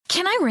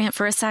Can I rant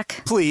for a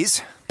sec?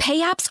 Please. Pay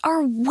apps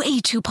are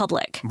way too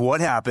public. What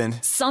happened?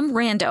 Some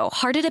rando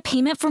hearted a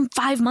payment from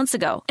 5 months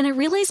ago, and I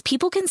realized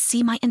people can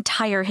see my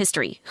entire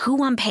history,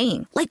 who I'm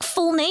paying, like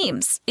full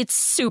names. It's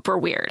super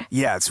weird.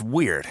 Yeah, it's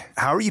weird.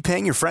 How are you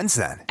paying your friends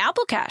then?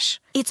 Apple Cash.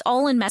 It's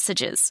all in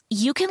messages.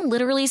 You can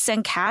literally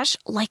send cash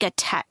like a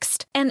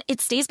text, and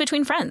it stays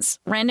between friends.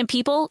 Random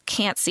people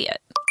can't see it.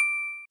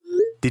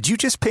 Did you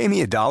just pay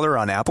me $1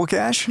 on Apple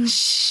Cash?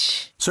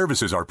 Shh.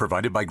 Services are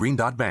provided by Green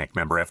Dot Bank.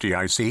 Member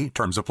FDIC.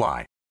 Terms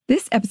apply.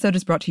 This episode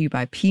is brought to you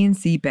by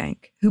PNC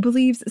Bank, who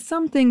believes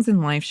some things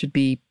in life should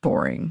be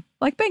boring,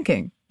 like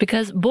banking.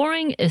 Because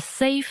boring is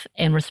safe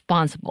and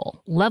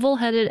responsible,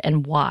 level-headed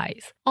and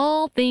wise.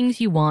 All things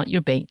you want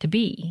your bank to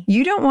be.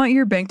 You don't want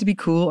your bank to be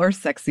cool or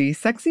sexy.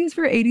 Sexy is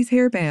for 80s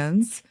hair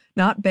bands,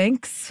 not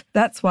banks.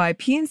 That's why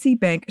PNC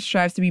Bank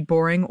strives to be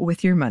boring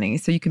with your money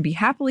so you can be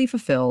happily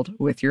fulfilled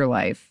with your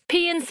life.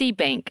 PNC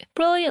Bank,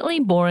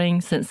 brilliantly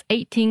boring since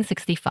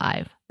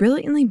 1865.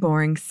 Brilliantly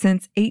Boring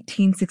Since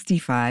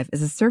 1865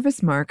 is a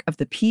service mark of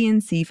the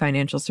PNC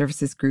Financial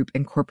Services Group,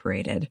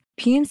 Incorporated.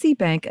 PNC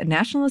Bank, a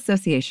National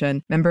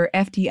Association, member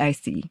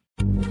FDIC.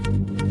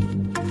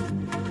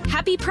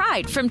 Happy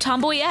Pride from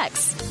Tomboy X,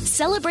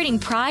 celebrating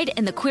pride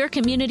and the queer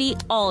community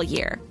all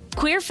year.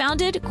 Queer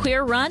founded,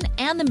 queer run,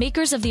 and the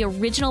makers of the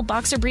original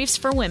boxer briefs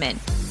for women,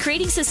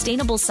 creating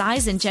sustainable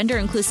size and gender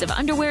inclusive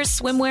underwear,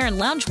 swimwear, and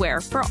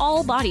loungewear for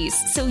all bodies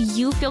so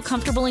you feel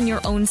comfortable in your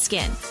own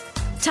skin.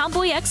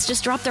 Tomboy X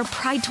just dropped their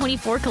Pride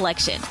 24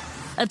 collection.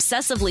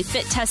 Obsessively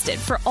fit tested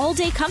for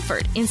all-day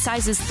comfort in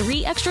sizes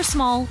 3 extra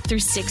small through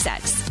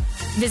 6X.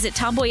 Visit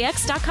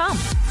tomboyx.com.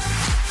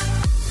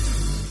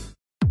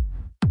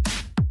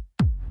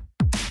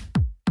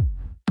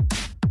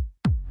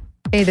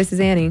 Hey, this is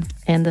Annie.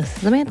 And this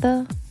is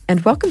Samantha.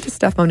 And welcome to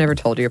Stuff Mom Never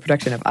Told You, a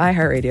production of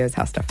iHeartRadio's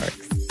How Stuff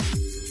Works.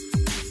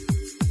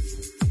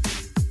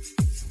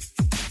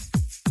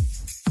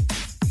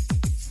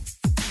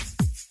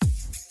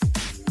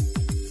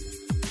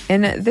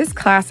 In this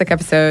classic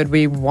episode,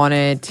 we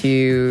wanted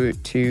to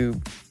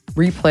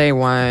replay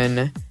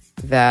one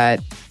that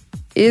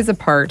is a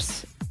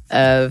part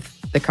of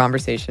the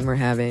conversation we're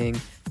having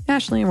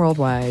nationally and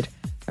worldwide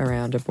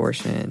around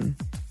abortion,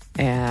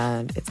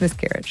 and it's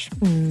miscarriage.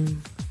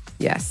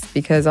 Yes,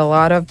 because a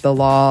lot of the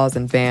laws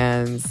and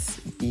bans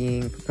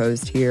being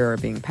proposed here or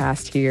being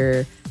passed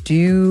here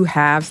do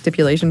have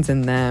stipulations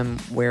in them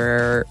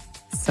where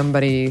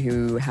somebody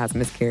who has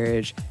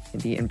miscarriage can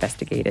be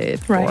investigated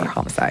for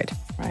homicide.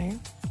 Right.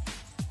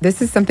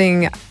 This is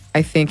something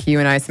I think you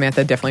and I,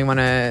 Samantha, definitely want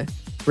to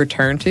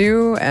return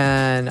to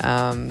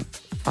and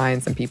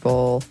find some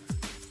people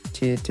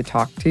to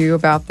talk to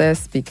about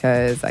this,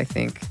 because I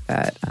think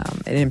that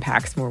it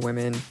impacts more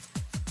women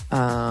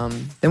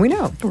than we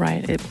know.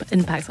 Right. It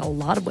impacts a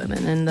lot of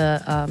women, and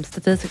the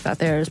statistics out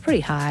there is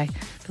pretty high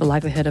for the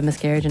likelihood of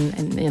miscarriage,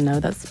 and you know,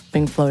 that's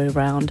being floated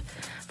around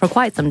for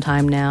quite some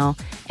time now.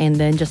 And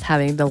then just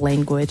having the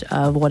language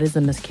of what is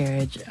a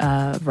miscarriage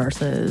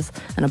versus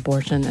an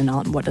abortion,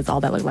 and what does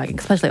all that look like,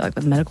 especially like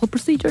the medical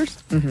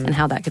procedures and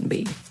how that can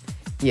be.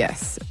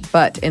 Yes.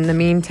 But in the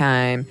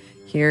meantime,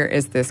 here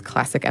is this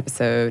classic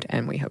episode,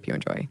 and we hope you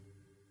enjoy.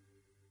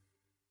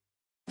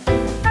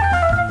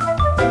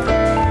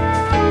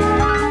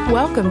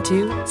 Welcome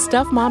to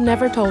Stuff Mom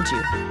Never Told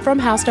You from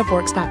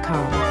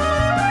HowStuffWorks.com.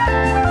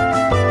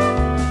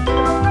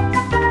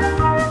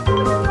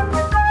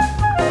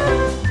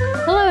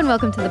 Hello and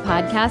welcome to the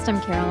podcast. I'm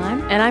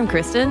Caroline. And I'm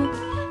Kristen.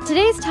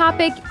 Today's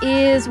topic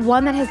is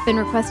one that has been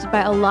requested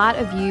by a lot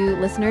of you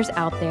listeners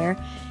out there.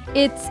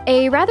 It's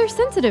a rather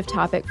sensitive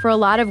topic for a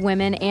lot of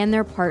women and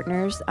their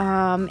partners.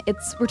 We're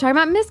talking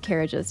about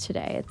miscarriages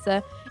today.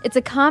 It's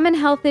a common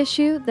health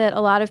issue that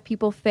a lot of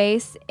people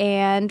face,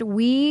 and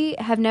we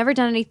have never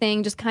done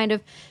anything just kind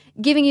of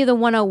giving you the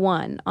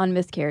 101 on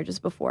miscarriages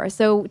before.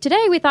 So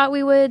today we thought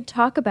we would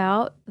talk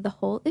about the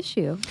whole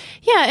issue.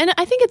 Yeah, and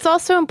I think it's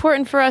also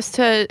important for us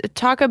to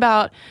talk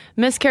about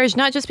miscarriage,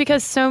 not just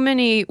because so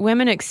many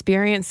women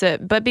experience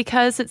it, but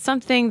because it's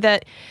something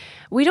that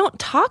we don't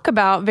talk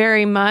about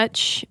very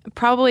much,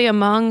 probably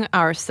among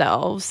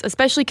ourselves,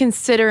 especially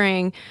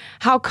considering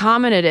how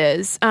common it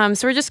is.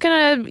 So we're just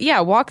going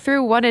to, walk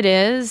through what it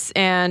is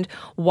and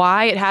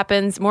why it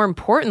happens, more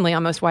importantly,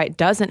 almost why it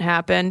doesn't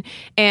happen,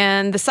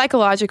 and the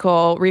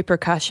psychological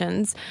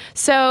repercussions.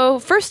 So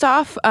first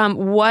off,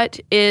 what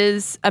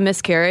is a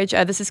miscarriage?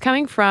 This is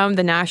coming from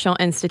the National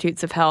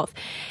Institutes of Health.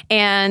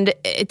 And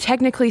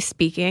technically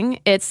speaking,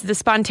 it's the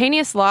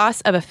spontaneous loss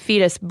of a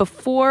fetus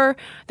before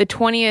the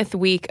 20th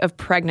week of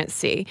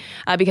pregnancy,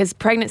 because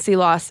pregnancy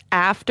loss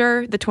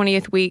after the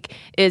 20th week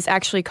is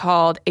actually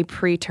called a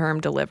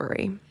preterm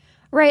delivery.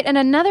 Right, and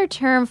another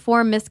term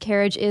for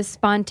miscarriage is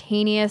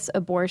spontaneous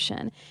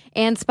abortion.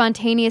 And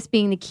spontaneous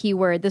being the key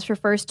word, this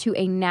refers to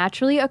a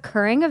naturally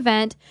occurring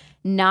event,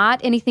 not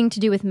anything to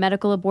do with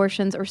medical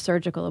abortions or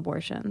surgical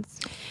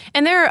abortions.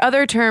 And there are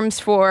other terms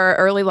for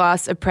early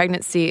loss of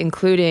pregnancy,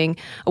 including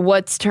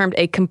what's termed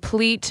a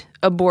complete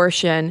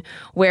abortion,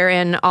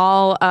 wherein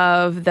all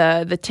of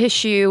the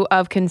tissue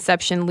of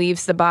conception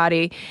leaves the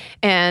body,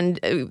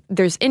 and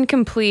there's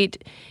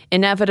incomplete,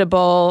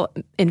 inevitable,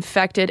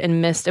 infected,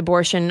 and missed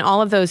abortion.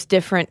 All of those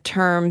different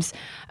terms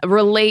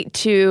relate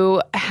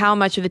to how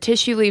much of the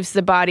tissue leaves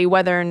the body,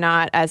 whether or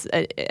not, as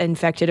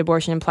infected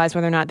abortion implies,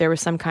 whether or not there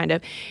was some kind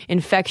of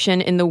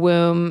infection in the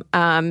womb.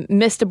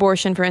 Missed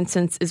abortion, for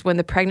instance, is when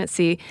the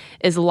pregnancy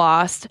is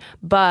lost,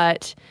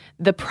 but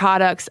the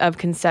products of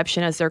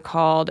conception, as they're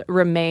called,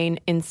 remain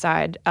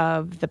inside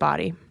of the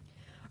body.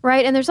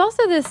 Right, and there's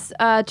also this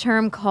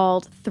term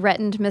called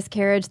threatened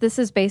miscarriage. This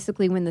is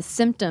basically when the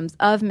symptoms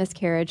of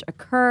miscarriage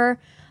occur,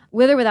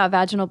 with or without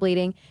vaginal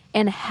bleeding,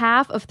 and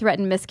half of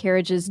threatened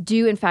miscarriages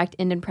do, in fact,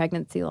 end in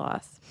pregnancy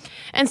loss.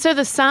 And so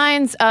the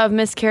signs of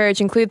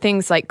miscarriage include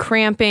things like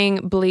cramping,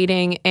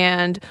 bleeding,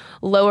 and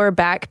lower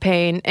back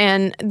pain.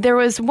 And there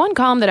was one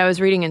column that I was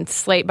reading in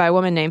Slate by a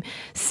woman named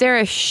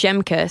Sarah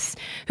Shemkus,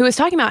 who was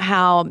talking about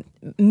how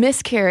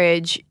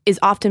miscarriage is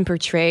often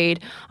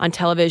portrayed on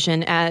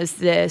television as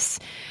this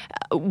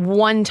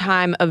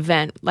one-time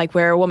event, like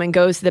where a woman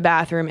goes to the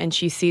bathroom and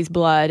she sees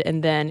blood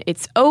and then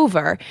it's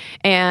over.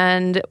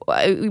 And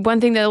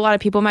one thing that a lot of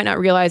people might not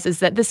realize is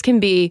that this can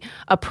be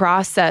a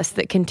process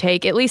that can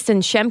take, at least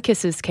in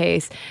Shemkus's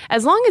case,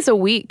 as long as a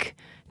week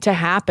to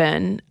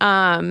happen.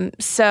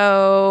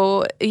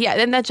 So yeah,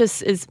 and that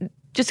just is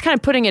just kind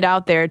of putting it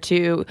out there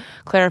to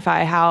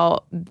clarify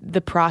how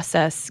the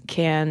process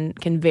can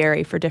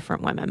vary for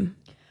different women.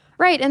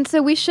 Right, and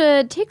so we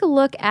should take a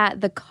look at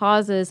the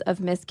causes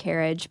of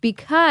miscarriage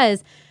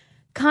because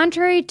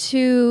contrary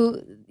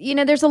to,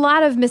 there's a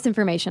lot of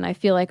misinformation, I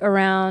feel like,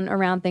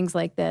 around things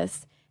like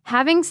this.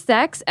 Having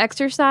sex,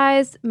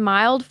 exercise,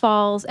 mild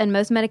falls, and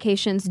most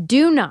medications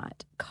do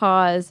not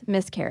cause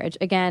miscarriage.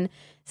 Again,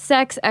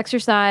 sex,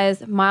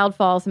 exercise, mild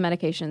falls, and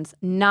medications,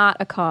 not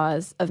a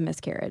cause of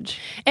miscarriage.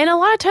 And a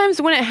lot of times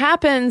when it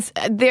happens,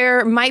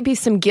 there might be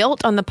some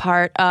guilt on the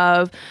part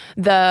of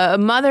the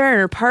mother and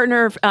her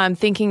partner,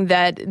 thinking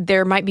that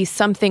there might be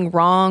something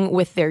wrong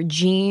with their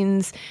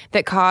genes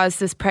that cause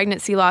this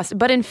pregnancy loss.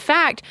 But in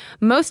fact,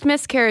 most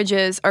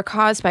miscarriages are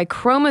caused by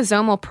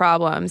chromosomal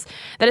problems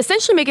that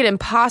essentially make it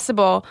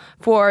impossible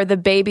for the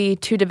baby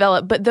to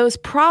develop. But those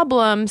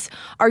problems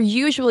are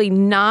usually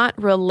not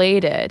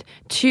related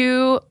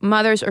to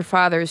mother's or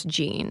father's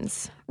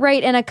genes.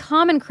 Right, and a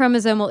common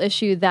chromosomal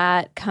issue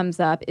that comes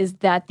up is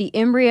that the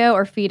embryo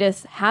or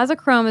fetus has a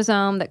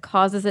chromosome that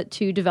causes it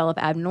to develop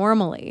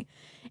abnormally.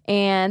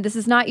 And this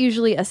is not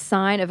usually a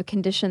sign of a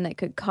condition that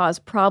could cause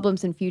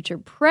problems in future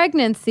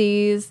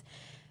pregnancies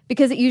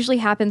because it usually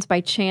happens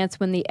by chance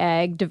when the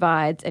egg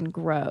divides and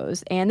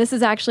grows. And this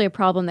is actually a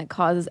problem that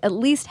causes at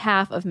least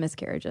half of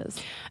miscarriages.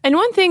 And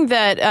one thing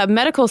that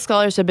medical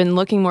scholars have been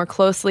looking more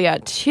closely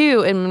at,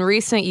 too, in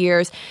recent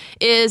years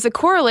is a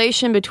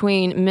correlation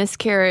between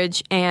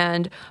miscarriage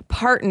and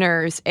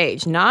partner's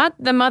age, not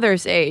the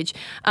mother's age.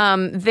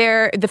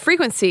 The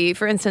frequency,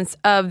 for instance,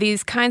 of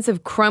these kinds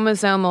of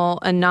chromosomal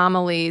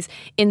anomalies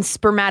in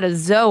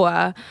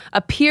spermatozoa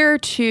appear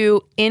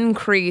to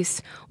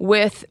increase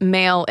with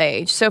male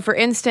age. So, for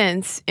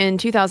instance, in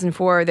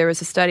 2004, there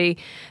was a study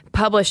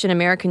published in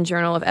American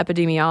Journal of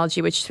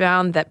Epidemiology, which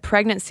found that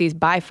pregnancies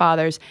by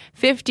fathers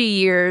 50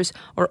 years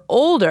or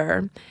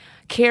older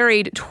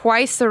carried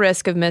twice the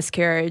risk of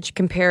miscarriage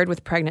compared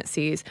with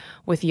pregnancies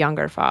with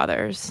younger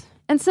fathers.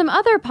 And some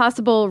other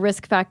possible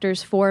risk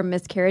factors for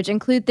miscarriage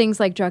include things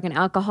like drug and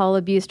alcohol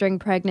abuse during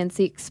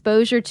pregnancy,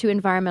 exposure to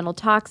environmental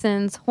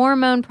toxins,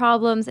 hormone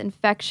problems,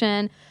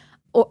 infection,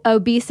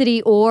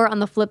 obesity, or on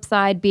the flip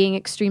side, being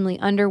extremely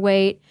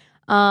underweight,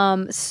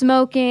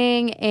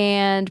 smoking,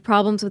 and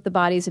problems with the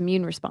body's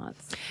immune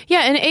response. Yeah,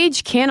 and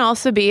age can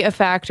also be a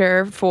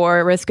factor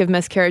for risk of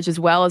miscarriage, as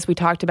well, as we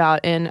talked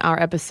about in our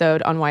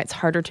episode on why it's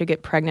harder to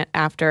get pregnant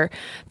after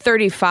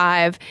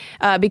 35,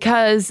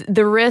 because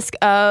the risk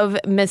of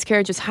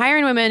miscarriage is higher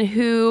in women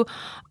who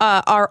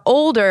are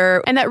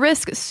older, and that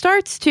risk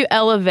starts to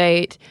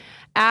elevate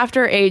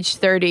after age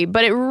 30,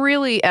 but it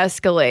really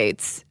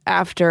escalates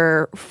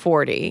after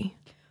 40.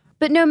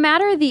 But no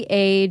matter the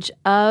age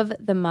of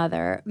the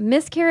mother,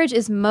 miscarriage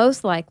is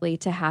most likely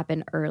to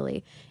happen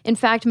early. In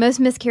fact, most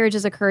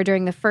miscarriages occur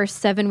during the first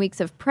 7 weeks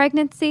of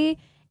pregnancy.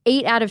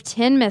 8 out of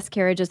 10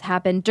 miscarriages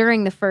happen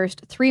during the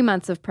first 3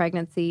 months of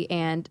pregnancy,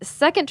 and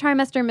second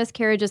trimester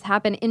miscarriages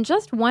happen in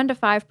just 1 to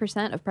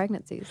 5% of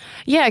pregnancies.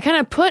 Yeah, kind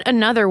of put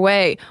another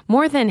way,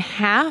 more than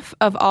half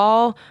of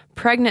all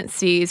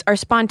pregnancies are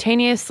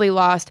spontaneously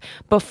lost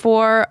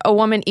before a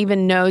woman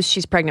even knows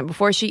she's pregnant,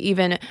 before she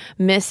even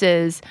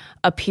misses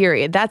a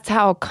period. That's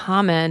how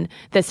common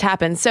this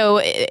happens.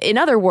 So, in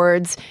other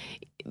words,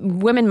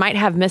 women might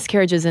have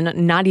miscarriages and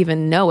not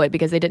even know it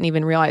because they didn't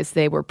even realize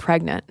they were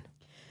pregnant.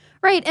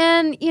 Right.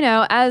 And,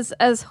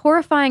 as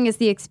horrifying as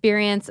the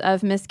experience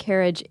of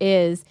miscarriage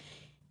is,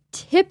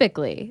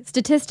 typically,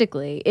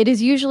 statistically, it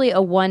is usually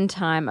a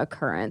one-time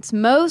occurrence.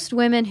 Most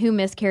women who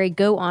miscarry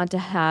go on to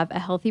have a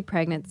healthy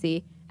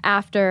pregnancy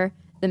after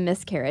the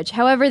miscarriage.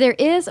 However, there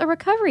is a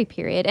recovery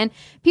period, and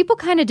people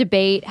kind of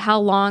debate how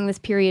long this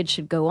period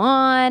should go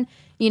on.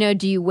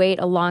 Do you wait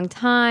a long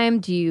time?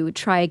 Do you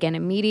try again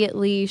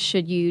immediately?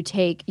 Should you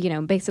take,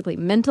 basically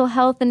mental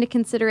health into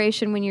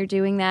consideration when you're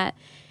doing that?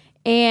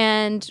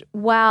 And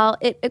while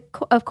it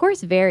of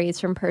course varies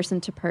from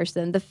person to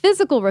person, the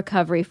physical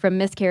recovery from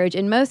miscarriage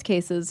in most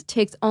cases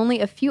takes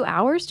only a few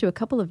hours to a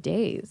couple of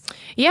days.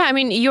 Yeah, I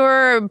mean,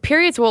 your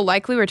periods will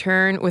likely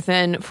return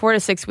within 4 to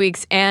 6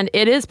 weeks, and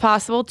it is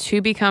possible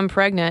to become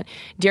pregnant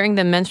during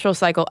the menstrual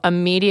cycle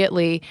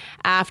immediately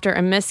after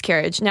a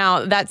miscarriage.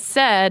 Now, that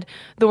said,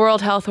 the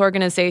World Health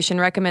Organization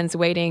recommends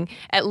waiting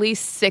at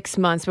least 6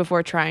 months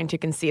before trying to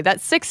conceive. That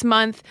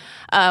 6-month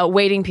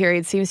waiting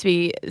period seems to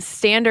be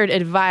standard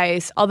advice,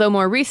 although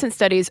more recent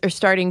studies are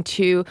starting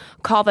to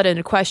call that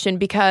into question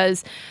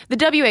because the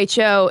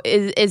WHO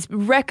is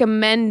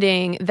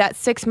recommending that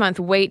 6-month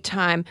wait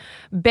time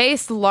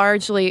based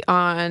largely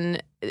on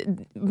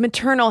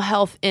maternal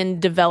health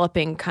in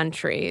developing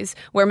countries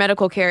where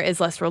medical care is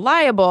less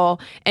reliable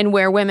and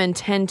where women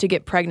tend to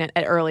get pregnant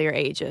at earlier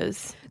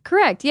ages.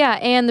 Correct, yeah.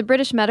 And the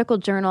British Medical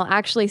Journal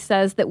actually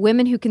says that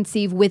women who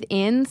conceive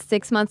within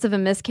 6 months of a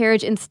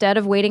miscarriage instead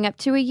of waiting up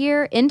to a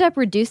year end up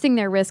reducing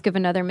their risk of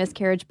another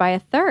miscarriage by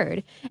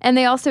 1/3. And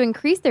they also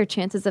increase their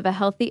chances of a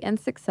healthy and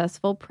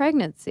successful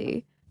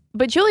pregnancy.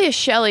 But Julia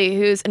Shelley,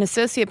 who's an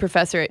associate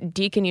professor at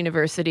Deakin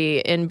University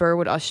in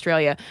Burwood,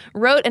 Australia,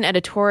 wrote an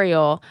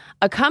editorial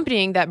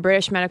accompanying that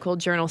British Medical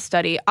Journal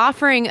study,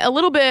 offering a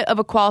little bit of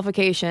a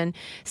qualification,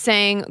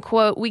 saying,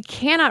 quote, "We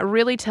cannot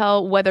really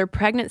tell whether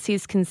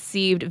pregnancies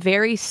conceived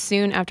very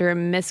soon after a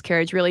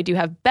miscarriage really do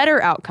have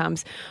better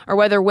outcomes, or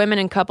whether women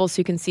and couples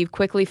who conceive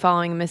quickly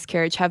following a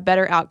miscarriage have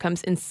better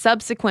outcomes in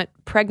subsequent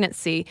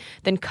pregnancy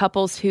than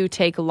couples who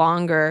take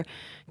longer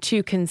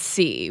to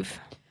conceive."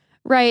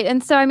 Right.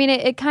 And so, I mean,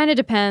 it kind of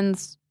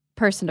depends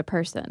person to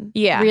person.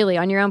 Yeah. Really,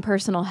 on your own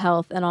personal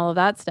health and all of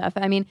that stuff.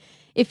 I mean,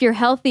 if you're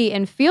healthy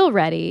and feel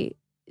ready,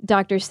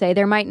 doctors say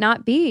there might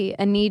not be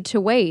a need to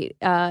wait.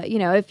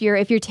 If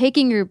you're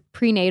taking your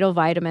prenatal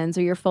vitamins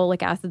or your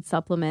folic acid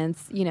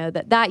supplements,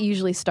 that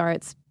usually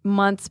starts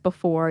months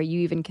before you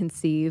even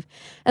conceive,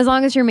 as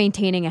long as you're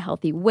maintaining a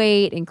healthy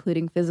weight,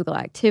 including physical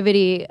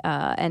activity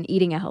and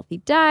eating a healthy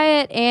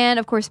diet, and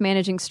of course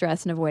managing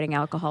stress and avoiding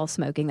alcohol,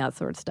 smoking, that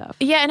sort of stuff.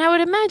 Yeah, and I would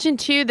imagine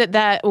too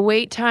that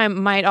wait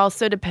time might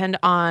also depend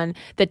on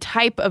the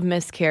type of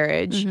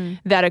miscarriage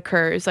that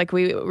occurs, like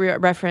we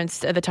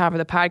referenced at the top of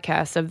the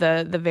podcast, of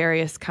the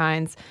various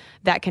kinds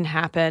that can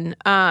happen.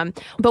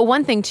 But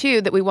one thing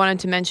too that we wanted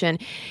to mention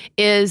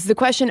is the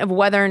question of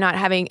whether or not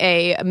having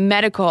a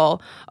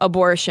medical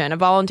abortion, a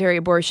voluntary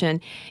abortion,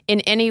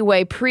 in any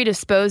way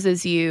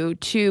predisposes you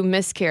to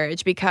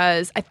miscarriage,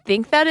 because I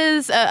think that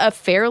is a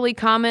fairly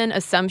common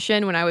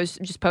assumption. When I was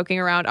just poking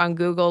around on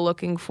Google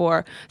looking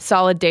for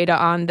solid data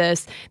on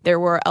this, there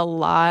were a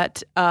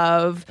lot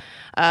of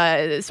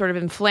sort of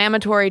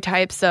inflammatory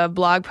types of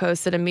blog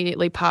posts that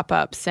immediately pop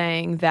up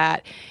saying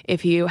that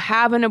if you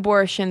have an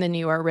abortion, then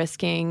you are risking,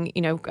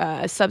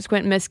 a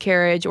subsequent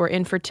miscarriage or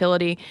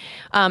infertility.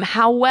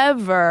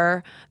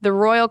 However, the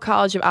Royal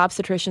College of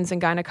Obstetricians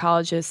and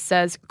Gynecologists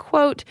says,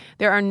 quote,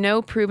 "There are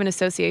no proven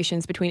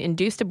associations between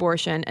induced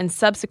abortion and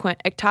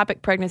subsequent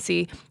ectopic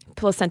pregnancy,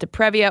 placenta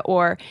previa,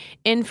 or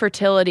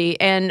infertility."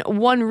 And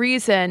one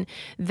reason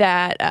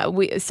that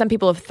some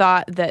people have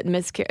thought that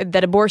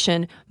that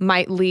abortion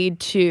might lead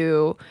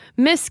to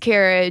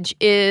miscarriage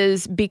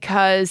is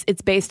because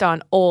it's based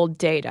on old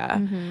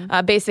data.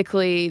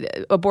 Basically,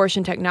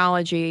 abortion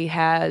technology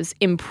has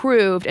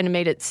improved and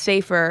made it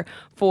safer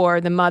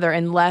for the mother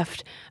and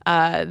left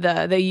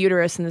the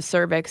uterus and the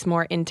cervix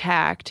more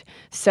intact.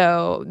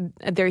 So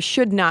there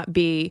should not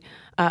be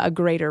a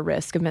greater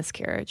risk of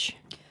miscarriage.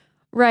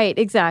 Right,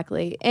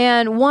 exactly.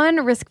 And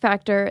one risk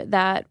factor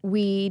that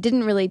we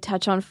didn't really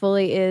touch on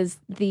fully is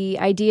the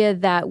idea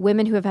that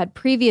women who have had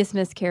previous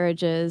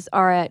miscarriages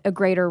are at a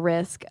greater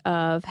risk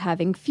of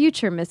having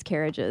future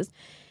miscarriages.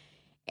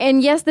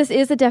 And yes, this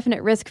is a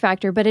definite risk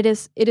factor, but it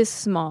is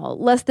small.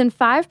 Less than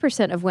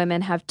 5% of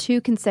women have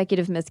 2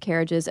 consecutive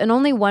miscarriages, and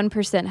only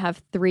 1%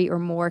 have 3 or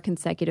more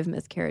consecutive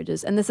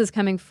miscarriages. And this is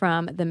coming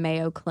from the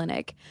Mayo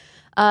Clinic.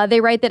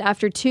 They write that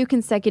after 2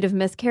 consecutive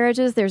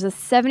miscarriages, there's a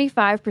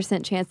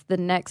 75% chance the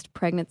next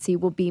pregnancy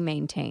will be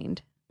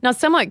maintained. Now,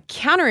 somewhat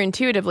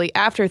counterintuitively,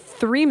 after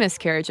 3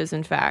 miscarriages,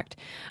 in fact,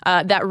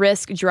 that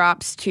risk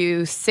drops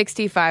to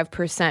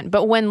 65%.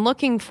 But when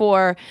looking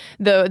for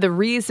the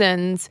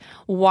reasons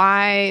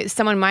why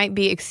someone might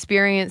be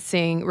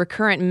experiencing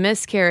recurrent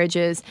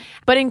miscarriages,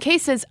 but in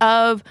cases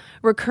of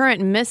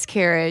recurrent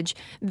miscarriage,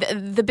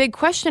 the big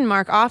question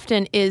mark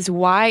often is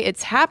why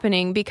it's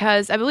happening,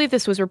 because I believe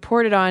this was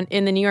reported on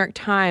in the New York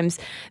Times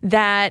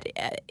that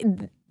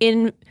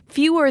in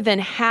fewer than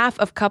half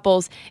of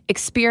couples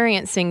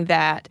experiencing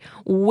that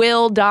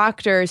will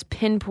doctors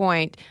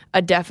pinpoint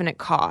a definite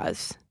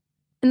cause.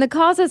 And the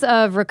causes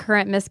of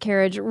recurrent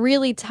miscarriage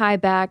really tie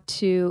back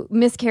to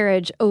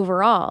miscarriage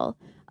overall.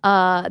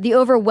 the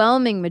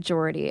overwhelming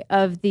majority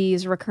of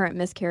these recurrent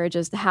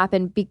miscarriages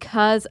happen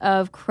because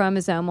of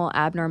chromosomal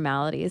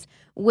abnormalities,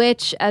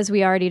 which, as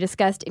we already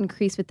discussed,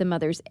 increase with the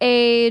mother's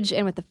age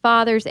and with the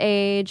father's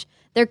age.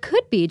 There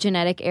could be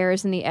genetic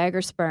errors in the egg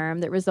or sperm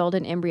that result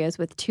in embryos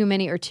with too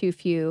many or too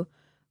few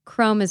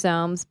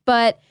chromosomes,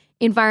 but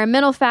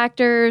environmental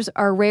factors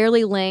are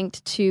rarely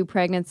linked to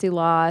pregnancy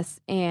loss,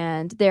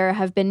 and there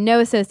have been no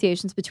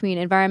associations between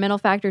environmental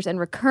factors and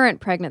recurrent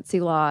pregnancy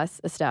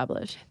loss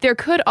established. There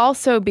could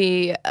also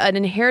be an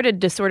inherited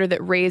disorder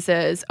that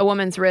raises a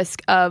woman's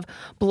risk of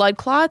blood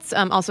clots,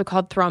 also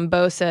called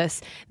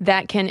thrombosis,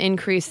 that can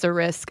increase the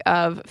risk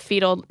of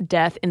fetal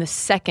death in the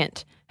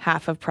second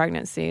half of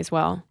pregnancy as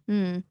well.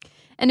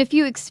 And if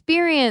you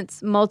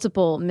experience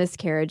multiple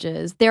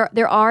miscarriages,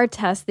 there are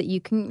tests that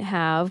you can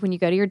have when you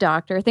go to your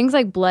doctor. Things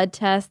like blood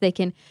tests. They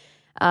can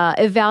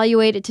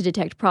evaluate it to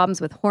detect problems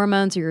with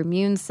hormones or your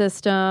immune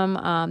system.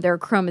 There are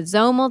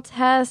chromosomal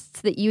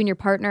tests that you and your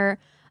partner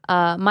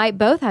might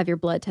both have your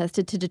blood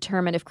tested to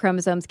determine if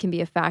chromosomes can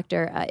be a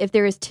factor. If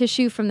there is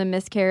tissue from the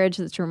miscarriage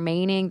that's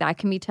remaining, that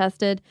can be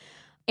tested.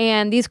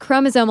 And these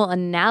chromosomal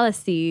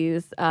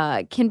analyses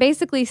can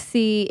basically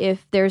see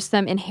if there's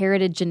some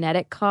inherited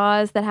genetic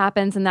cause that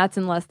happens, and that's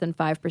in less than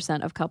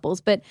 5% of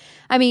couples. But,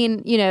 I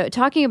mean,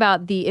 talking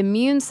about the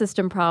immune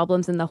system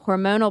problems and the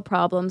hormonal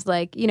problems,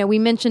 like, we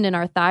mentioned in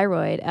our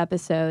thyroid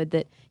episode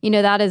that,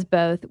 that is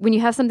both, when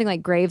you have something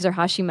like Graves or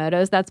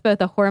Hashimoto's, that's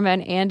both a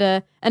hormone and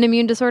an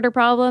immune disorder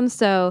problem.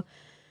 So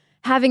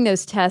having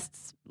those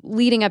tests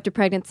leading up to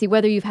pregnancy,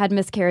 whether you've had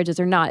miscarriages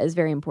or not, is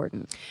very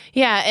important.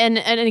 Yeah, and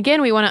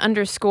again, we want to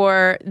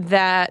underscore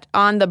that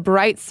on the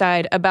bright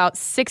side, about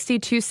 60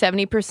 to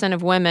 70%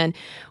 of women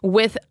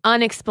with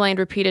unexplained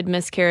repeated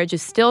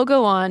miscarriages still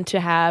go on to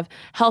have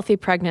healthy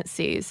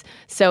pregnancies.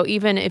 So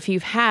even if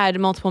you've had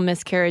multiple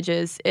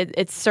miscarriages,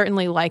 it's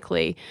certainly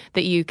likely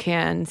that you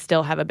can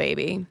still have a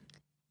baby.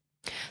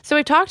 So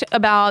we've talked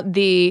about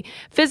the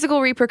physical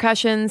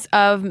repercussions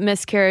of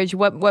miscarriage,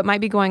 what might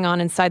be going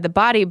on inside the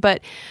body, but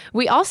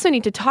we also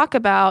need to talk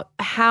about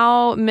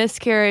how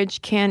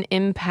miscarriage can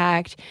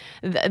impact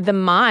the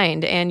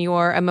mind and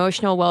your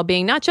emotional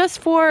well-being, not just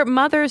for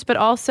mothers, but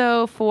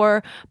also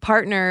for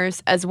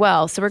partners as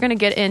well. So we're going to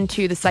get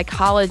into the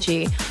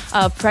psychology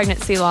of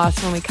pregnancy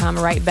loss when we come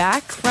right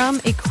back from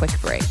a quick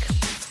break.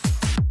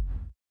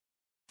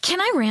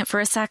 Can I rant for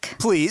a sec?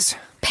 Please.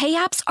 Pay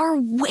apps are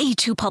way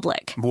too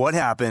public. What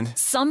happened?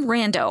 Some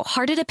rando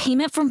hearted a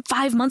payment from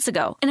 5 months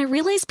ago, and I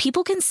realized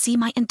people can see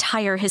my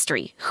entire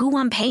history, who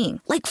I'm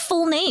paying, like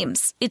full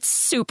names. It's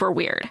super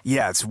weird.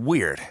 Yeah, it's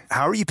weird.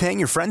 How are you paying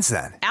your friends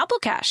then? Apple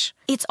Cash.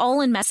 It's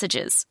all in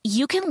messages.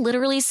 You can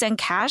literally send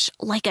cash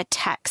like a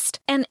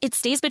text, and it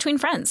stays between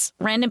friends.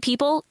 Random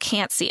people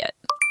can't see it.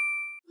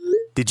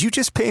 Did you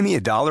just pay me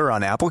 $1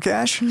 on Apple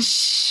Cash?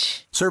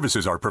 Shh.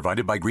 Services are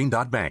provided by Green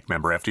Dot Bank,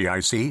 member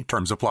FDIC.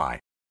 Terms apply.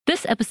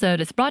 This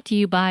episode is brought to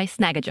you by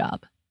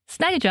Snagajob.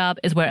 Snagajob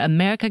is where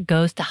America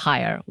goes to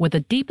hire, with the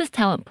deepest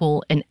talent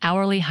pool in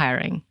hourly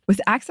hiring. With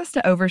access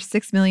to over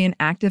 6 million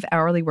active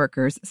hourly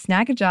workers,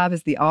 Snagajob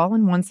is the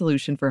all-in-one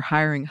solution for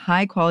hiring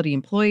high-quality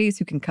employees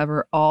who can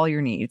cover all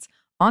your needs.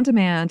 On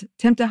demand,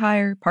 temp to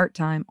hire,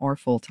 part-time, or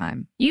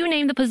full-time. You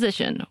name the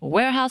position: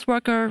 warehouse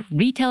worker,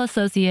 retail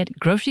associate,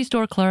 grocery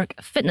store clerk,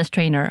 fitness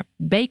trainer,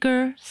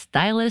 baker,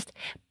 stylist,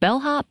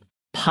 bellhop,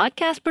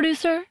 podcast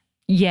producer.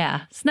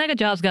 Yeah,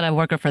 Snagajob's got a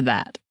worker for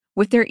that.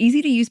 With their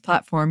easy-to-use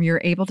platform,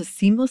 you're able to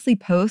seamlessly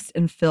post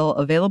and fill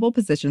available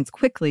positions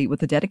quickly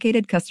with a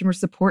dedicated customer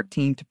support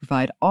team to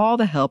provide all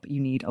the help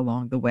you need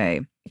along the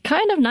way.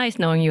 Kind of nice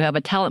knowing you have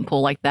a talent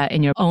pool like that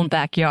in your own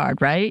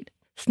backyard, right?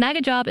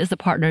 Snagajob is the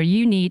partner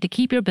you need to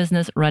keep your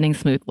business running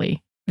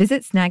smoothly.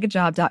 Visit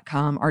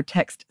snagajob.com or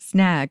text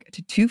SNAG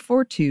to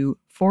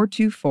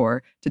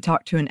 242-424 to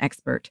talk to an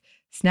expert.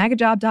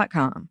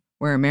 Snagajob.com,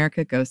 where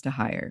America goes to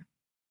hire.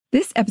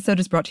 This episode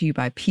is brought to you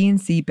by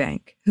PNC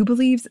Bank, who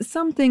believes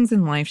some things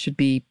in life should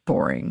be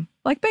boring,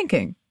 like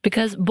banking.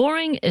 Because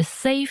boring is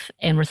safe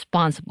and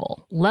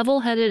responsible,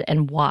 level-headed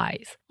and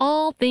wise.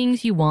 All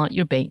things you want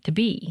your bank to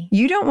be.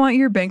 You don't want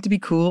your bank to be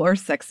cool or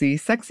sexy.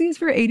 Sexy is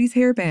for 80s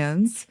hair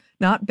bands,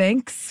 not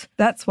banks.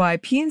 That's why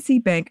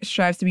PNC Bank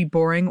strives to be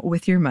boring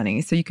with your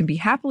money so you can be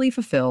happily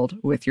fulfilled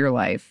with your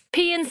life.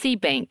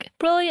 PNC Bank,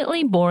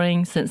 brilliantly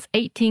boring since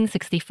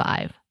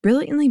 1865.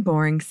 Brilliantly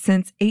Boring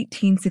Since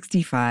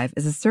 1865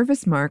 is a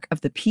service mark of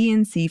the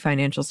PNC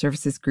Financial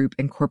Services Group,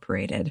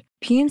 Incorporated.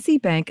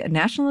 PNC Bank, a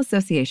National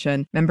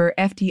Association, member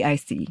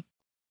FDIC.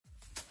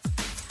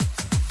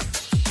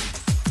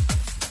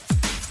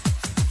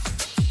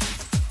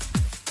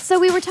 So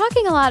we were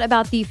talking a lot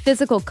about the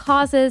physical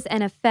causes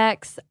and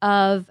effects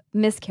of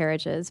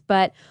miscarriages,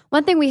 but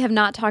one thing we have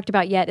not talked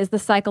about yet is the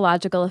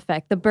psychological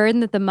effect, the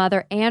burden that the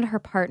mother and her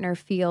partner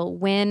feel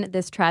when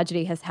this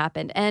tragedy has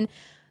happened. And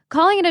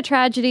calling it a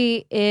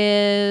tragedy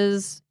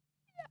is,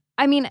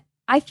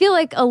 I feel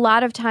like a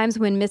lot of times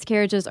when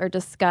miscarriages are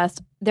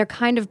discussed, they're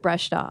kind of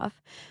brushed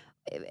off.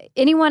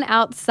 Anyone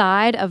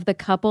outside of the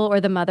couple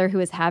or the mother who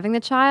is having the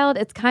child,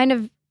 it's kind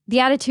of, the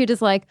attitude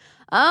is like,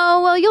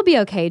 oh, well, you'll be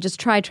okay. Just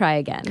try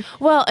again.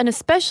 Well, and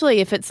especially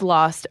if it's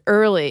lost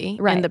early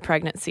Right. in the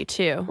pregnancy,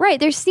 too. Right.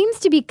 There seems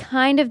to be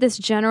kind of this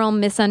general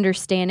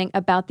misunderstanding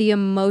about the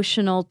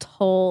emotional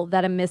toll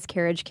that a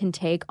miscarriage can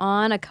take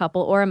on a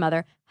couple or a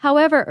mother,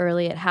 however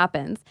early it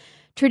happens.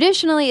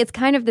 Traditionally, it's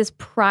kind of this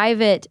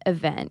private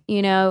event.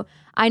 You know,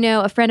 I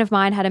know a friend of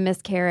mine had a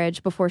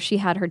miscarriage before she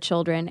had her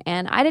children,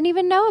 and I didn't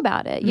even know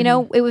about it. You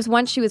know, it was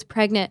once she was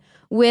pregnant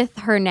with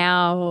her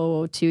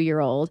now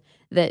 2-year-old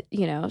that,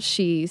 you know,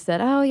 she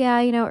said, oh, yeah,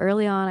 you know,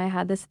 early on I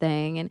had this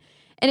thing.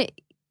 And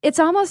it's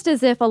almost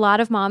as if a lot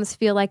of moms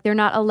feel like they're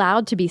not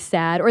allowed to be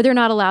sad, or they're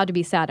not allowed to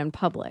be sad in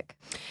public.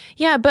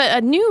 Yeah, but a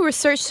new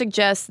research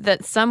suggests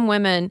that some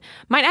women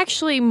might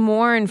actually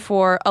mourn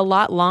for a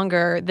lot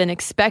longer than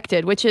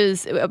expected, which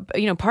is,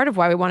 part of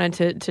why we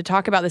wanted to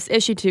talk about this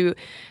issue, to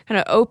kind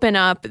of open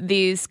up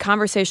these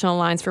conversational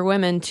lines for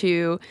women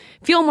to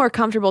feel more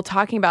comfortable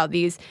talking about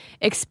these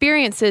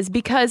experiences,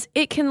 because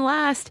it can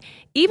last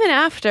even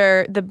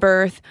after the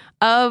birth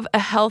of a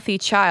healthy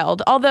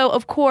child. Although,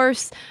 of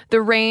course,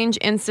 the range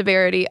and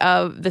severity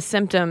of the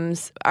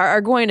symptoms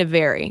are going to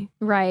vary.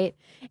 Right.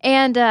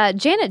 And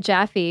Janet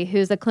Jaffe,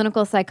 who's a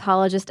clinical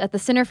psychologist at the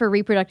Center for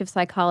Reproductive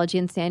Psychology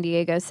in San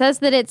Diego, says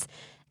that it's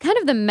kind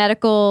of the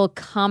medical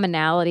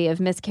commonality of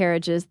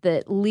miscarriages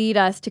that lead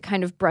us to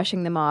kind of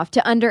brushing them off,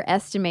 to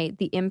underestimate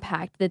the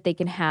impact that they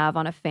can have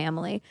on a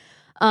family.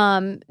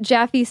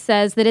 Jaffe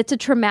says that it's a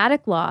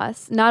traumatic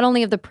loss, not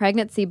only of the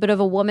pregnancy, but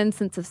of a woman's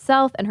sense of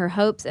self and her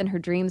hopes and her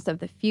dreams of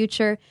the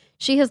future.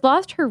 She has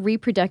lost her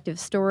reproductive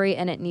story,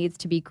 and it needs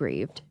to be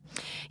grieved.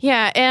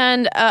 Yeah,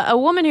 and a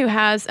woman who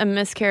has a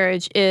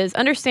miscarriage is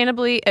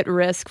understandably at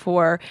risk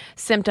for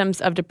symptoms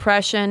of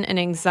depression and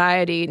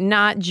anxiety,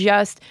 not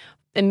just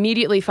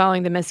immediately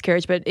following the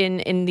miscarriage, but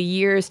in the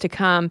years to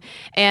come.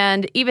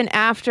 And even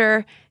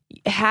after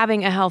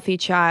having a healthy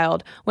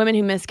child, women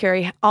who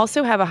miscarry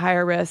also have a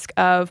higher risk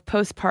of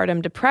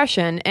postpartum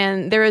depression.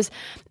 And there is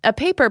a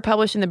paper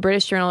published in the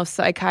British Journal of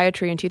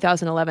Psychiatry in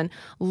 2011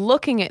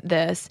 looking at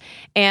this.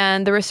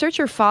 And the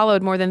researcher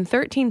followed more than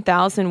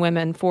 13,000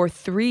 women for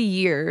 3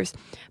 years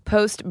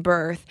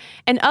post-birth.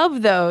 And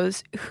of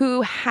those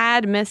who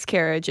had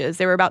miscarriages,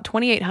 there were about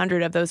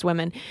 2,800 of those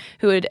women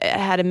who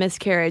had a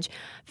miscarriage.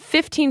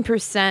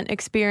 15%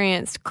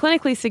 experienced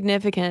clinically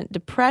significant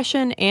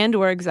depression and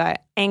or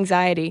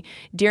anxiety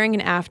during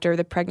and after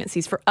the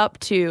pregnancies for up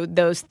to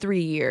those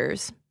 3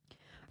 years.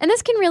 And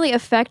this can really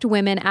affect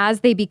women as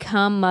they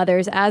become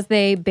mothers, as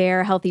they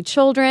bear healthy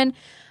children.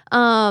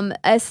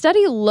 A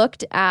study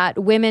looked at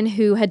women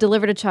who had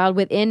delivered a child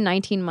within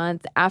 19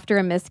 months after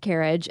a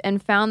miscarriage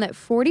and found that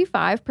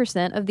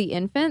 45% of the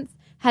infants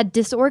had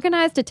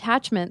disorganized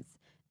attachments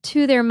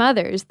to their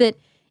mothers, that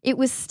it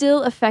was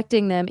still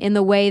affecting them in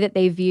the way that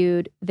they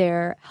viewed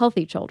their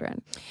healthy children.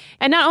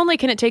 And not only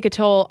can it take a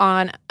toll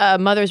on a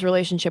mother's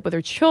relationship with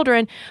her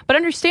children, but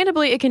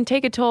understandably, it can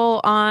take a toll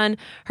on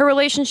her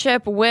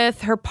relationship with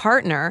her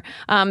partner.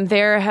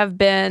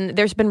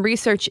 There's been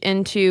research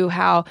into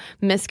how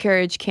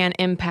miscarriage can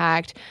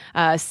impact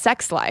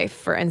sex life,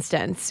 for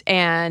instance.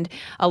 And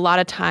a lot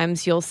of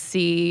times you'll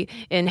see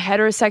in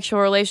heterosexual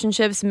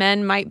relationships,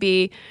 men might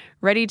be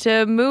ready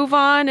to move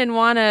on and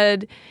want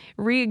to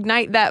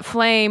reignite that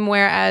flame,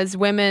 whereas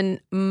women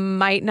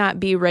might not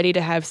be ready to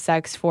have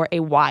sex for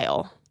a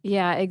while.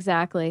 Yeah,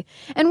 exactly.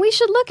 And we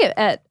should look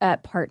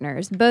at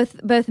partners,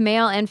 both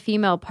male and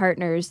female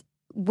partners,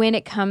 when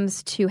it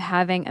comes to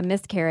having a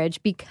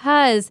miscarriage,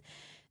 because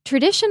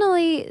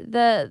traditionally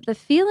the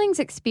feelings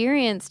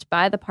experienced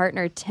by the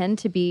partner tend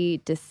to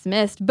be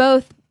dismissed,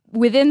 both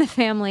within the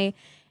family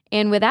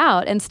and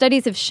without. And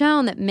studies have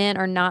shown that men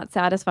are not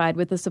satisfied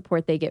with the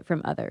support they get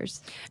from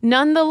others.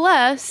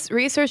 Nonetheless,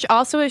 research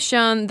also has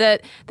shown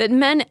that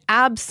men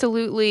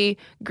absolutely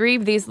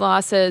grieve these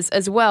losses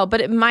as well,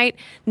 but it might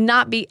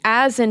not be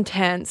as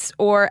intense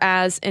or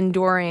as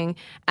enduring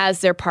as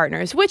their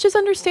partners, which is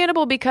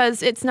understandable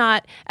because it's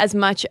not as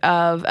much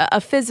of a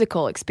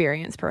physical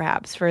experience,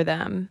 perhaps, for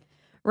them.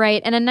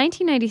 Right. And a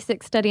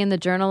 1996 study in the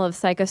Journal of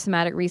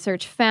Psychosomatic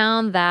Research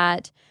found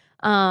that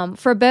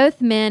for both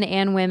men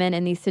and women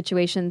in these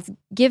situations,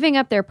 giving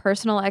up their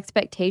personal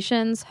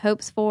expectations,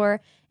 hopes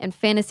for, and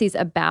fantasies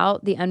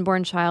about the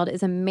unborn child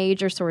is a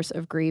major source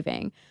of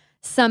grieving.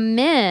 Some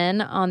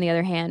men, on the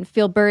other hand,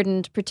 feel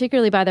burdened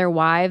particularly by their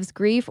wives'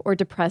 grief or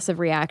depressive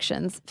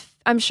reactions.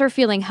 I'm sure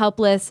feeling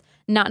helpless,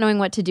 not knowing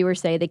what to do or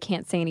say, they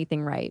can't say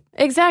anything right.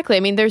 Exactly. I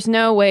mean, there's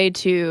no way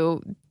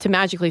to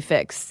magically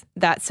fix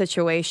that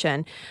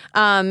situation.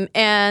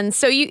 And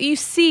so you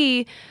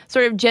see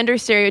sort of gender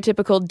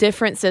stereotypical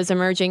differences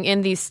emerging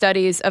in these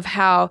studies of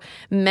how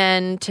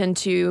men tend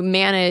to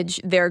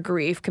manage their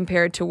grief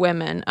compared to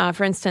women.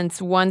 For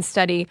instance, one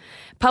study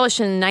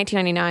published in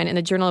 1999 in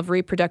the Journal of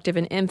Reproductive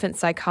and Infant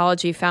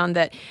Psychology found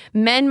that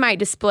men might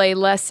display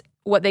less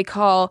what they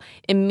call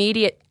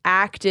immediate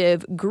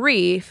active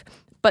grief,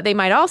 but they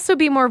might also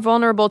be more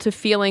vulnerable to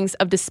feelings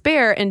of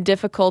despair and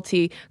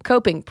difficulty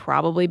coping,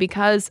 probably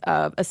because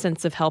of a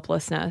sense of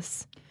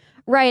helplessness.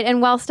 Right.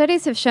 And while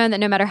studies have shown that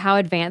no matter how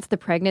advanced the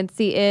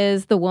pregnancy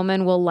is, the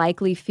woman will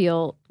likely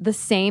feel the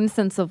same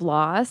sense of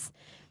loss.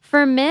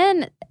 For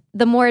men,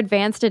 the more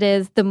advanced it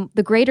is, the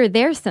greater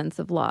their sense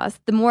of loss.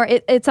 The more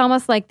it's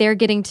almost like they're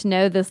getting to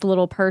know this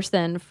little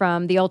person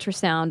from the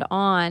ultrasound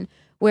on,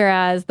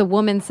 whereas the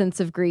woman's sense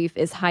of grief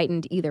is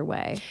heightened either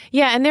way.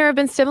 Yeah, and there have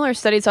been similar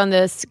studies on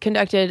this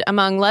conducted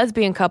among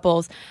lesbian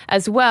couples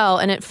as well,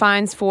 and it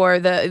finds for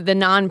the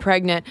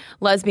non-pregnant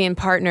lesbian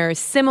partners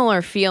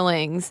similar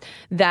feelings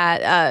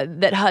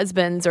that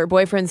husbands or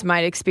boyfriends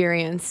might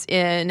experience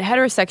in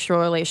heterosexual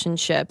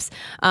relationships.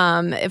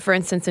 For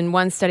instance, in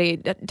one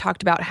study, it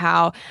talked about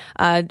how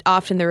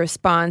often the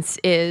response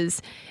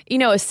is,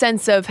 a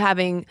sense of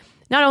having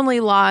not only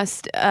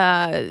lost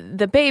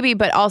the baby,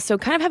 but also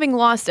kind of having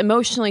lost,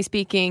 emotionally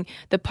speaking,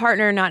 the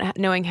partner, not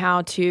knowing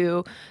how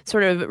to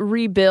sort of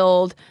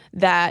rebuild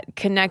that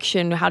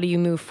connection. How do you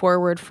move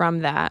forward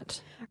from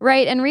that?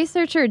 Right. And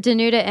researcher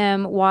Danuta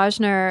M.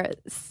 Wajner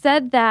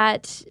said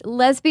that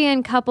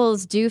lesbian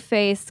couples do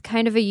face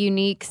kind of a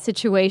unique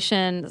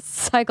situation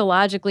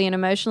psychologically and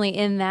emotionally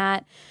in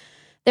that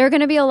there are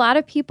going to be a lot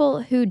of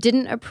people who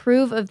didn't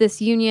approve of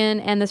this union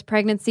and this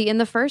pregnancy in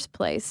the first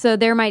place. So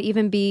there might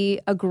even be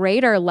a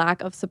greater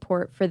lack of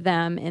support for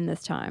them in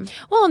this time.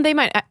 Well, and they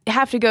might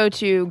have to go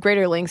to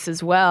greater lengths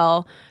as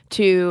well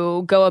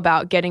to go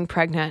about getting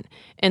pregnant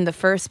in the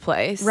first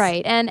place.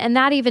 Right. And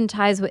that even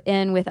ties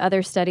in with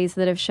other studies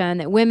that have shown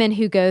that women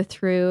who go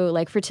through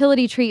like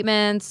fertility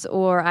treatments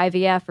or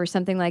IVF or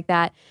something like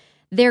that,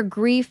 their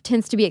grief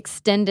tends to be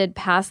extended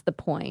past the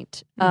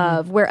point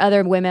of where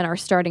other women are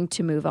starting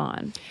to move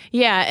on.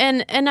 Yeah,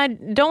 and I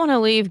don't want to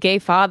leave gay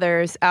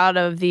fathers out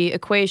of the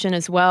equation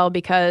as well,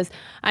 because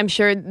I'm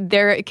sure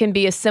there can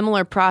be a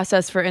similar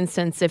process, for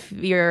instance, if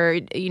you're,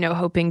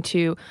 hoping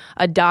to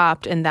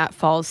adopt and that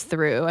falls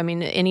through. I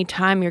mean,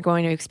 anytime you're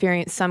going to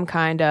experience some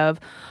kind of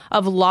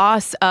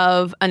loss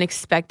of an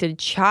expected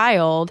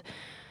child,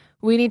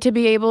 we need to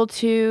be able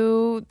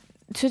to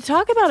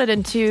talk about it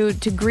and to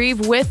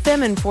grieve with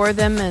them and for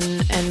them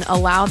and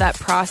allow that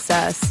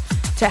process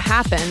to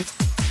happen.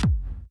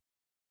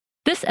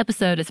 This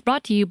episode is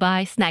brought to you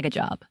by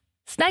Snagajob.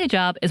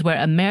 Snagajob is where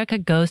America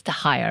goes to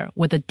hire,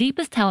 with the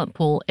deepest talent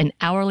pool in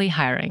hourly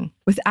hiring.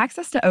 With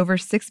access to over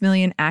 6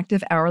 million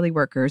active hourly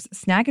workers,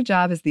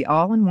 Snagajob is the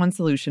all-in-one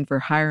solution for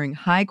hiring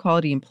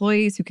high-quality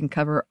employees who can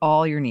cover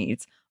all your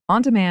needs.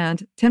 On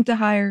demand, temp to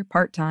hire,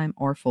 part-time,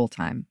 or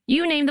full-time.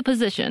 You name the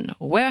position: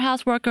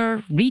 warehouse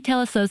worker,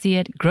 retail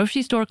associate,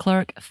 grocery store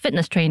clerk,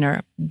 fitness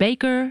trainer,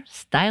 baker,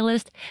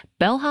 stylist,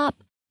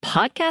 bellhop,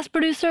 podcast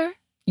producer.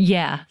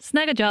 Yeah,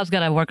 Snagajob's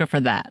got a worker for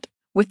that.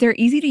 With their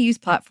easy-to-use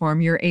platform,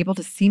 you're able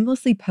to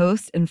seamlessly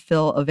post and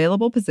fill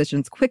available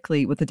positions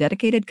quickly with a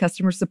dedicated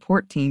customer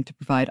support team to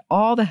provide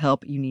all the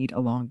help you need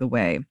along the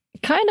way.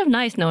 Kind of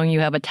nice knowing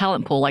you have a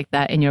talent pool like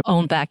that in your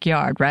own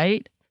backyard,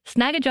 right?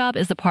 Snagajob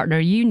is the partner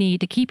you need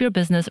to keep your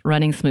business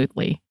running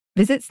smoothly.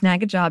 Visit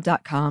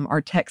snagajob.com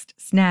or text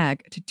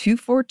SNAG to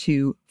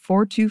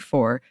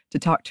 242-424 to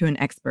talk to an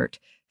expert.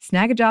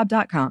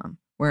 Snagajob.com,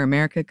 where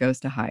America goes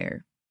to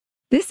hire.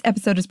 This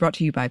episode is brought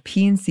to you by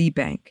PNC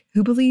Bank,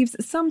 who believes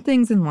some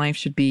things in life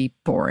should be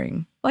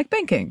boring, like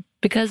banking.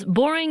 Because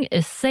boring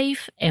is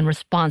safe and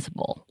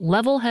responsible,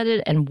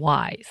 level-headed and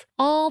wise.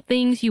 All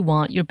things you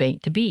want your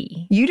bank to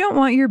be. You don't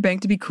want your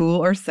bank to be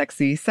cool or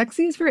sexy.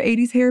 Sexy is for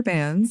 80s hair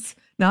bands,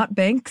 not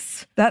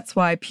banks. That's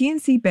why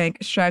PNC Bank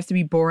strives to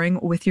be boring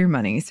with your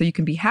money so you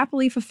can be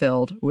happily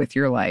fulfilled with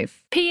your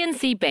life.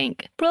 PNC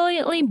Bank,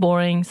 brilliantly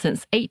boring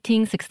since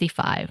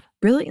 1865.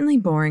 Brilliantly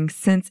Boring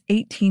Since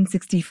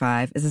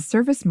 1865 is a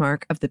service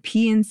mark of the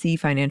PNC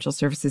Financial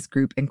Services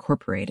Group,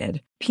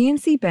 Incorporated.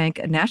 PNC Bank,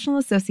 a National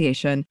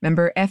Association,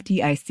 member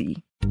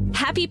FDIC.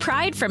 Happy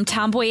Pride from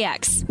Tomboy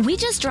X. We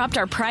just dropped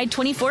our Pride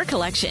 24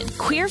 collection.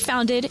 Queer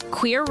founded,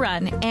 queer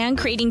run, and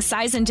creating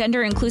size and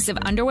gender inclusive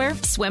underwear,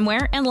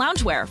 swimwear, and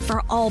loungewear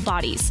for all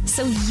bodies,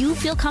 so you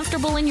feel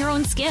comfortable in your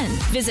own skin.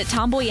 Visit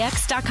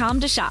tomboyx.com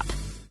to shop.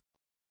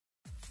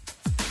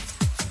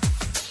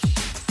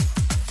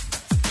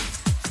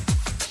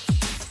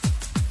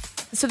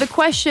 So the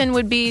question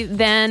would be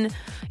then,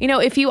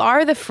 if you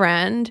are the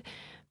friend,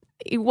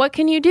 what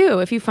can you do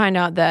if you find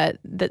out that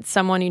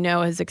someone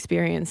has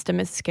experienced a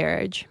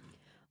miscarriage?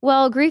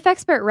 Well, grief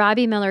expert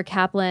Robbie Miller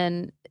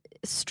Kaplan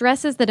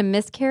stresses that a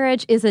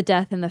miscarriage is a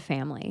death in the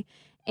family.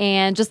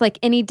 And just like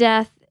any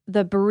death,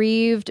 the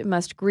bereaved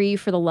must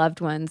grieve for the loved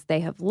ones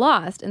they have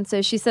lost. And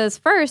so she says,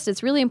 first,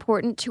 it's really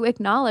important to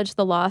acknowledge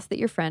the loss that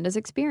your friend has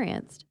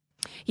experienced.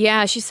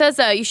 Yeah, she says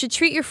you should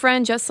treat your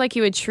friend just like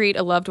you would treat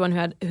a loved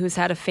one who's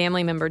had a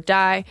family member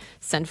die.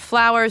 Send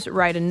flowers,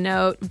 write a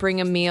note,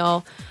 bring a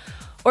meal,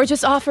 or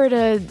just offer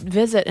to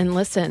visit and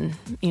listen,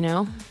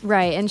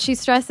 Right, and she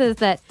stresses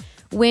that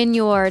when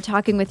you're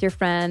talking with your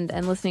friend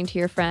and listening to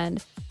your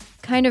friend,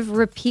 kind of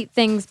repeat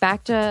things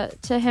back to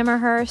him or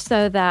her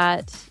so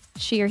that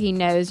she or he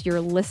knows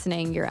you're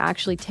listening, you're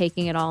actually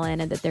taking it all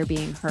in, and that they're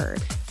being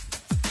heard.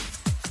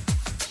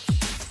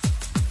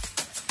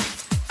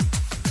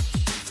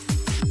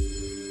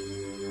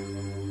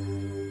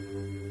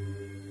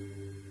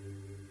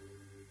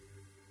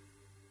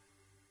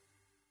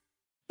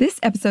 This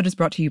episode is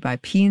brought to you by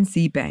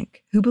PNC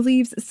Bank, who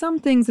believes some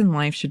things in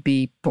life should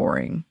be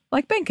boring,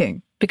 like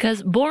banking.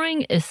 Because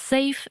boring is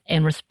safe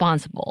and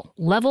responsible,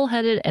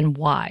 level-headed and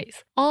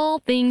wise. All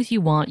things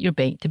you want your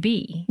bank to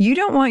be. You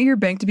don't want your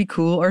bank to be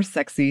cool or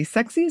sexy.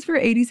 Sexy is for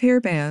 80s hair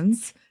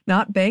bands,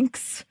 not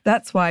banks.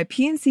 That's why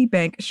PNC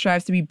Bank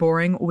strives to be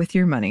boring with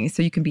your money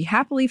so you can be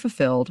happily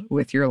fulfilled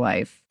with your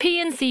life.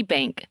 PNC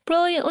Bank,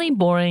 brilliantly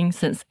boring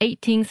since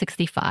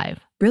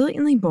 1865.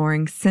 Brilliantly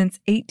Boring Since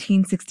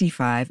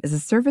 1865 is a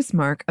service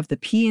mark of the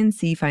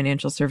PNC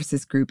Financial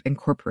Services Group,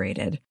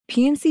 Incorporated.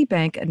 PNC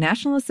Bank, a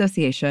National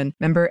Association,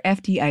 member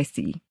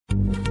FDIC.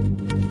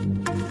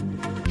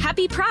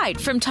 Happy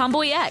Pride from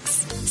Tomboy X,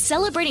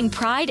 celebrating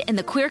pride and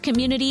the queer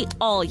community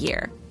all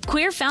year.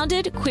 Queer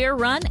founded, queer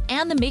run,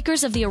 and the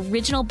makers of the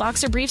original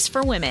boxer briefs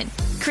for women,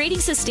 creating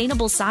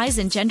sustainable size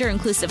and gender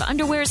inclusive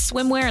underwear,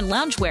 swimwear, and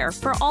loungewear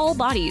for all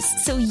bodies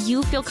so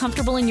you feel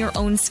comfortable in your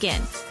own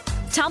skin.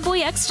 Tomboy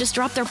X just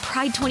dropped their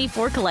Pride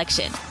 24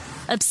 collection.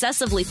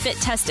 Obsessively fit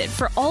tested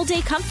for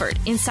all-day comfort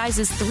in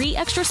sizes 3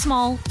 extra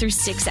small through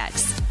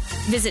 6X.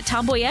 Visit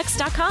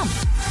tomboyx.com.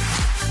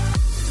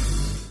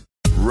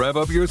 Rev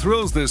up your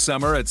thrills this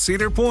summer at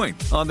Cedar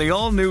Point on the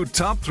all-new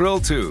Top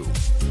Thrill 2.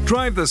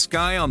 Drive the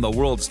sky on the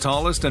world's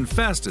tallest and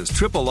fastest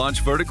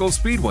triple-launch vertical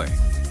speedway.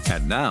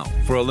 And now,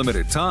 for a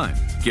limited time,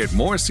 get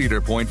more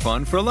Cedar Point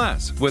fun for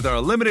less with our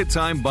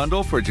limited-time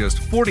bundle for just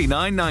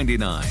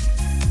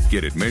 $49.99.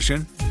 Get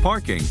admission,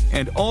 parking,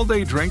 and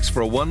all-day drinks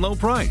for one low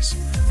price.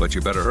 But you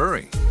better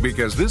hurry,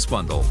 because this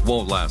bundle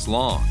won't last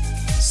long.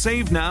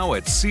 Save now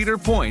at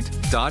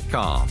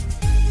cedarpoint.com.